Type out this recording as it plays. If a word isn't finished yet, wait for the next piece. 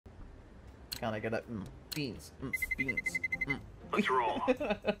Can I get it? Beans. Beans. Let's roll.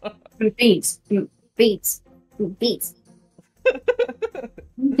 Beats. Beats. Beats.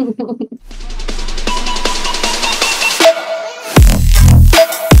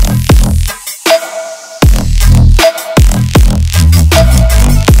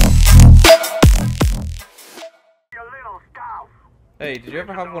 Hey, did you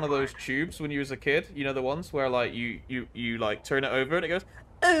ever have one of those tubes when you was a kid? You know the ones where like you like turn it over and it goes,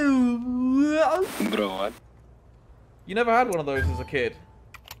 oh. Bro, what? You never had one of those as a kid.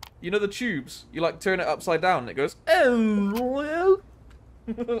 You know the tubes? You like turn it upside down and it goes, oh.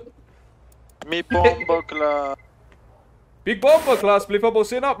 Mi bomba class. Big bomber class, blir for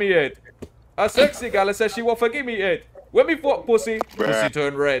bussy up me head. A sexy gal says she won't forgive me head. When me fuck pussy, pussy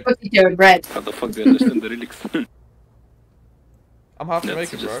turn red. Pussy turned red. How the fuck do you understand the lyrics? I'm half That's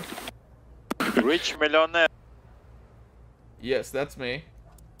Jamaican, bro. Rich millionaire. Yes, that's me.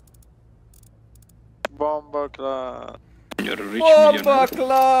 Bomba class. You're a rich Bomba millionaire.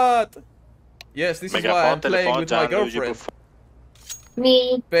 clot! Yes, this is why I'm playing with my girlfriend.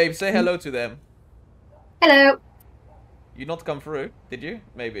 Me. Babe, say hello to them. Hello. You not come through, did you?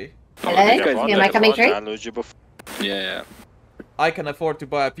 Maybe. Hello. Am I coming through? Yeah. I can afford to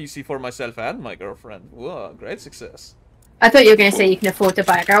buy a PC for myself and my girlfriend. Whoa, great success. I thought you were going to say you can afford to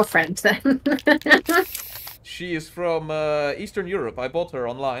buy a girlfriend then. She is from Eastern Europe. I bought her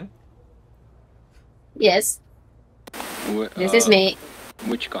online. Yes. This is me.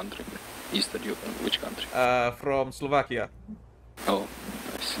 Which country? Eastern Europe. Which country? From Slovakia. Oh,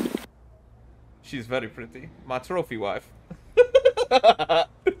 nice. She's very pretty. My trophy wife.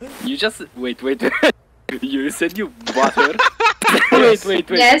 You just wait. You said you bought her. wait.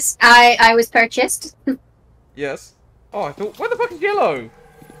 Yes, I was purchased. Yes. Oh, I thought, where the fuck is yellow?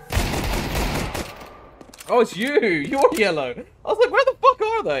 Oh, it's you. You're yellow. I was like, where the fuck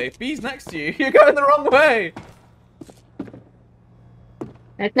are they? B's next to you. You're going the wrong way.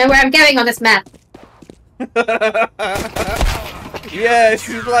 I don't know where I'm going on this map. Yeah,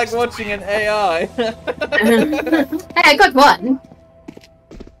 she's like watching an AI. Hey, I got one.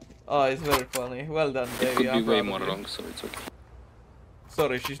 Oh, it's very funny. Well done, It baby. could be way more wrong, so it's okay.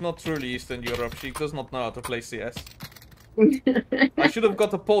 Sorry, she's not truly Eastern Europe. She does not know how to play CS. I should have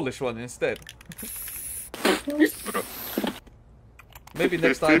got a Polish one instead. Bro. Maybe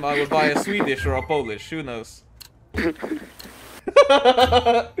next time I will buy a Swedish or a Polish. Who knows?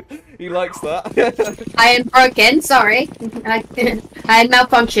 He likes that. I am broken, sorry. I am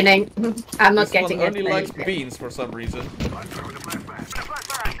malfunctioning. I'm not This getting one it. only likes beans for some reason.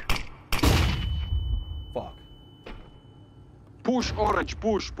 Fuck. Push orange,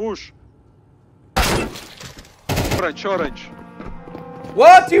 push. Orange.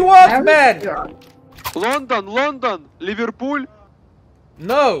 What do you want, man? London, Liverpool.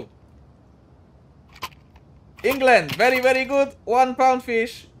 No. England, very, very good. £1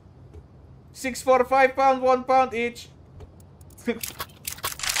 fish. 6 for £5, £1 each.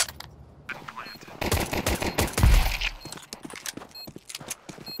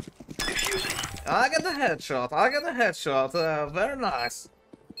 I get the headshot. Very nice.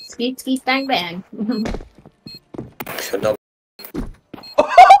 Skeet, bang, bang. Shut up.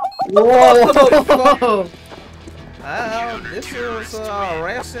 Whoa! This is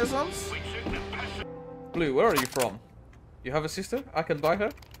racism. Blue, where are you from? You have a sister? I can buy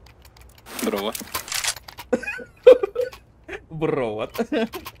her? Bro, what? Bro, what? The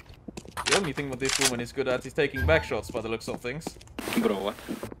only thing what this woman is good at is taking back shots by the looks of things. Bro, what?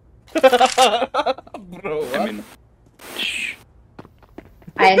 Bro, what? I mean... Shh.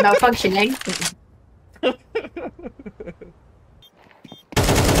 I am malfunctioning.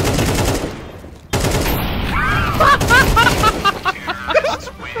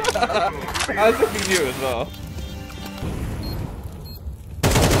 I was thinking you as well.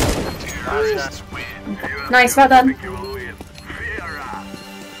 Nice, well done.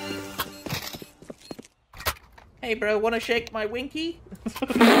 Hey bro, wanna shake my winky?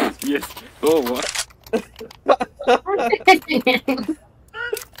 Yes. Oh, what?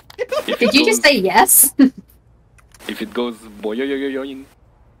 Did you just say yes? If it goes boing.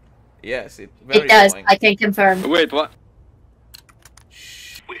 Yes, it very It does, annoying. I can confirm. Wait, what?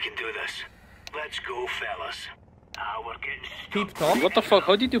 We can do this. Let's go, fellas. We're getting Peep talk? What the fuck?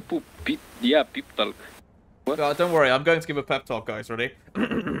 How did you poop? Peep talk. What? Don't worry, I'm going to give a pep talk, guys. Ready?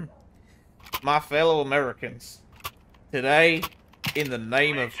 My fellow Americans, today, in the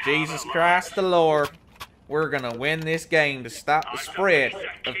name of Jesus Christ the Lord, we're gonna win this game to stop the spread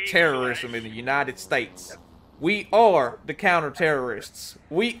of terrorism in the United States. We are the counter-terrorists.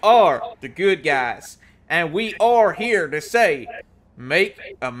 We are the good guys. And we are here to say Make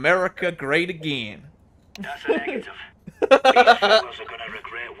America great again. That's a negative. These fellas are gonna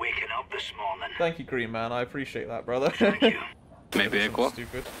regret waking up this morning. Thank you, Green Man. I appreciate that, brother. Thank you. Maybe equal.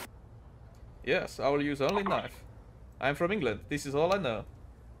 Stupid. Yes, I will use only knife. I'm from England. This is all I know.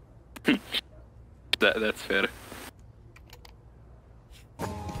 That's fair.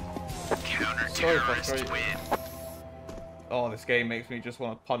 Sorry if I throw you. Oh, this game makes me just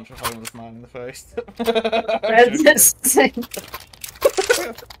want to punch a homeless man in the face.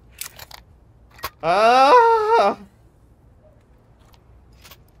 Ah!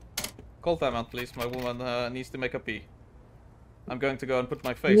 Call time out, please. My woman needs to make a pee. I'm going to go and put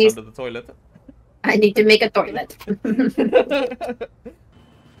my face under the toilet. I need to make a toilet.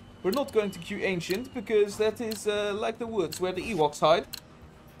 We're not going to queue Ancient because that is like the woods where the Ewoks hide.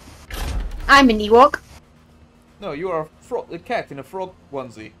 I'm an Ewok. No, you are a cat in a frog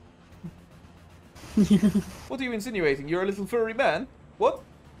onesie. What are you insinuating? You're a little furry man? What?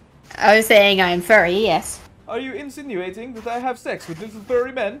 I was saying I'm furry, yes. Are you insinuating that I have sex with little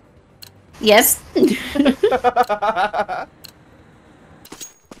furry men? Yes.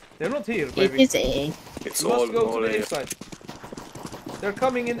 They're not here, baby. It is A. It's You all must go to more the A side. They're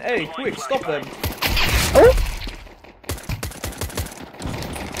coming in A. Quick, stop them. Oh!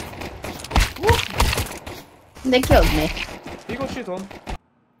 They killed me. He got shit on.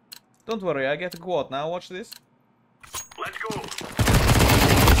 Don't worry, I get a quad now. Watch this. Let's go.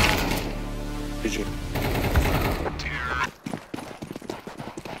 GG.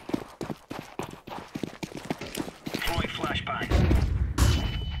 Deploying flashbang.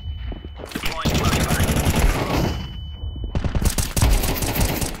 Deploying flashbang.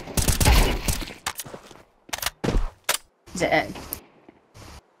 Is it A?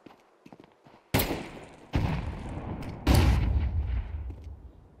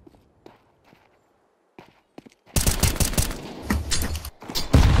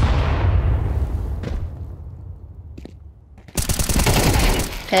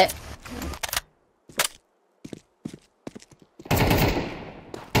 Hit.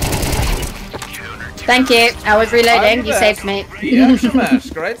 Thank you. I was reloading. You saved me. Reaction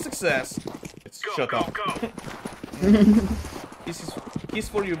match. Great success. Shut up. Go. Kiss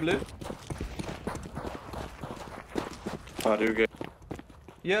for you, Blue. How do you get?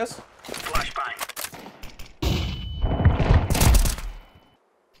 Yes. Flashbang.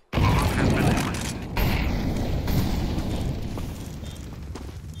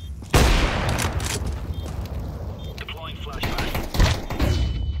 Deploying flashbang.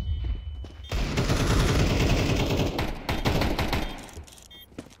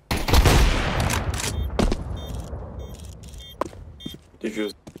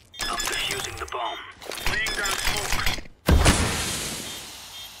 Defuse. I'm defusing the bomb. Laying down smoke.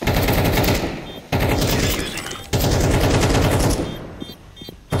 Defusing.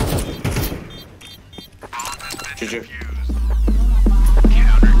 GG.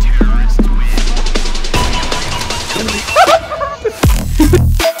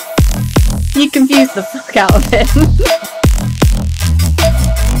 You confused the fuck out of him.